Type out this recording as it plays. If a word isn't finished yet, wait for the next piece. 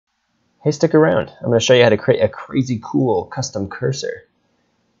Hey, stick around. I'm going to show you how to create a crazy cool custom cursor.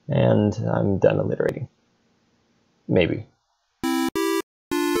 And I'm done alliterating. Maybe.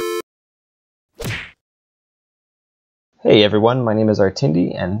 Hey everyone, my name is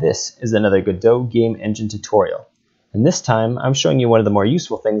Artindi, and this is another Godot game engine tutorial. And this time, I'm showing you one of the more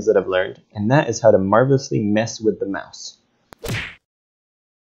useful things that I've learned, and that is how to marvelously mess with the mouse.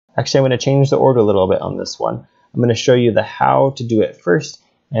 Actually, I'm going to change the order a little bit on this one. I'm going to show you the how to do it first,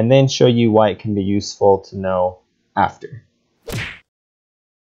 and then show you why it can be useful to know after.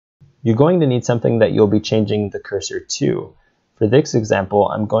 You're going to need something that you'll be changing the cursor to. For this example,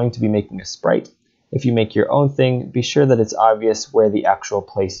 I'm going to be making a sprite. If you make your own thing, be sure that it's obvious where the actual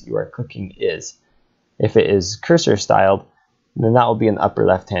place you are clicking is. If it is cursor styled, then that will be in the upper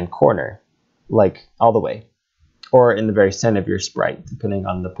left-hand corner, like all the way, or in the very center of your sprite, depending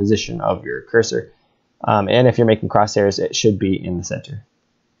on the position of your cursor. And if you're making crosshairs, it should be in the center.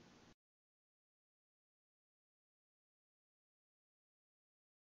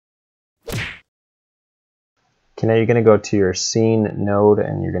 Okay, now you're going to go to your scene node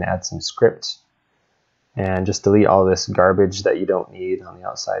and you're going to add some script and just delete all this garbage that you don't need on the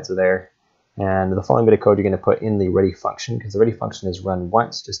outsides of there. And the following bit of code you're going to put in the ready function, because the ready function is run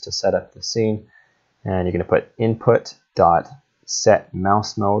once just to set up the scene. And you're going to put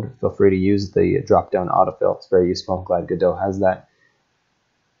input.setMouseMode. Feel free to use the drop-down autofill. It's very useful. I'm glad Godot has that.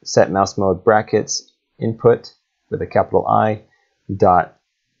 Set mouse mode brackets input with a capital I dot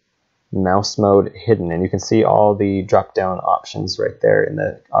mouse mode hidden, and you can see all the drop-down options right there in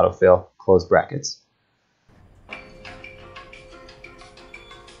the autofill close brackets.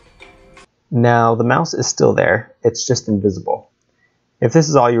 Now the mouse is still there, it's just invisible. If this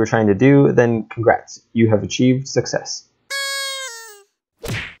is all you were trying to do, then congrats, you have achieved success.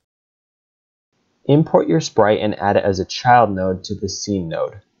 Import your sprite and add it as a child node to the scene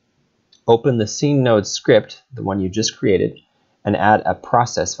node. Open the scene node script, the one you just created, and add a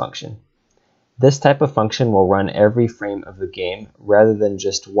process function. This type of function will run every frame of the game rather than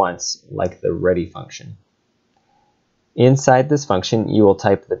just once, like the ready function. Inside this function, you will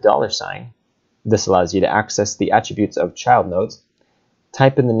type the $sign. This allows you to access the attributes of child nodes.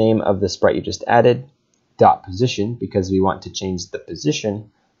 Type in the name of the sprite you just added, .position, because we want to change the position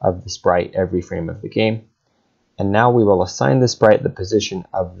of the sprite every frame of the game. And now we will assign the sprite the position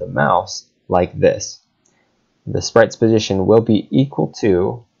of the mouse like this. The sprite's position will be equal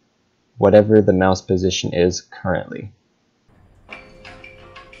to whatever the mouse position is currently.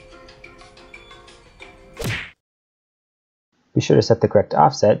 Be sure to set the correct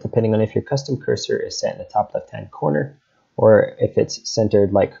offset depending on if your custom cursor is set in the top left-hand corner or if it's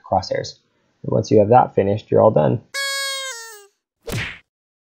centered like crosshairs. And once you have that finished, you're all done.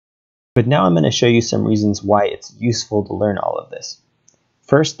 But now I'm going to show you some reasons why it's useful to learn all of this.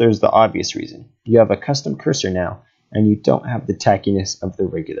 First, there's the obvious reason. You have a custom cursor now, and you don't have the tackiness of the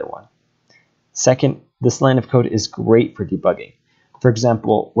regular one. Second, this line of code is great for debugging. For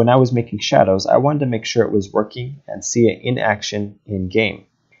example, when I was making shadows, I wanted to make sure it was working and see it in action in-game.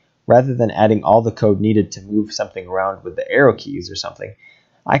 Rather than adding all the code needed to move something around with the arrow keys or something,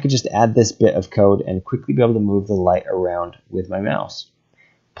 I could just add this bit of code and quickly be able to move the light around with my mouse.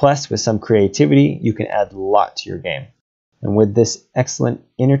 Plus, with some creativity, you can add a lot to your game. And with this excellent,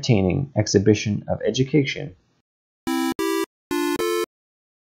 entertaining exhibition of education,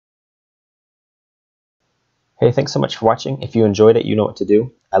 hey, thanks so much for watching. If you enjoyed it, you know what to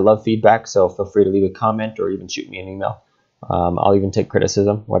do. I love feedback, so feel free to leave a comment or even shoot me an email. I'll even take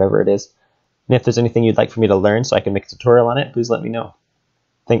criticism, whatever it is. And if there's anything you'd like for me to learn so I can make a tutorial on it, please let me know.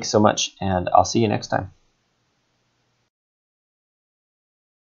 Thanks so much, and I'll see you next time.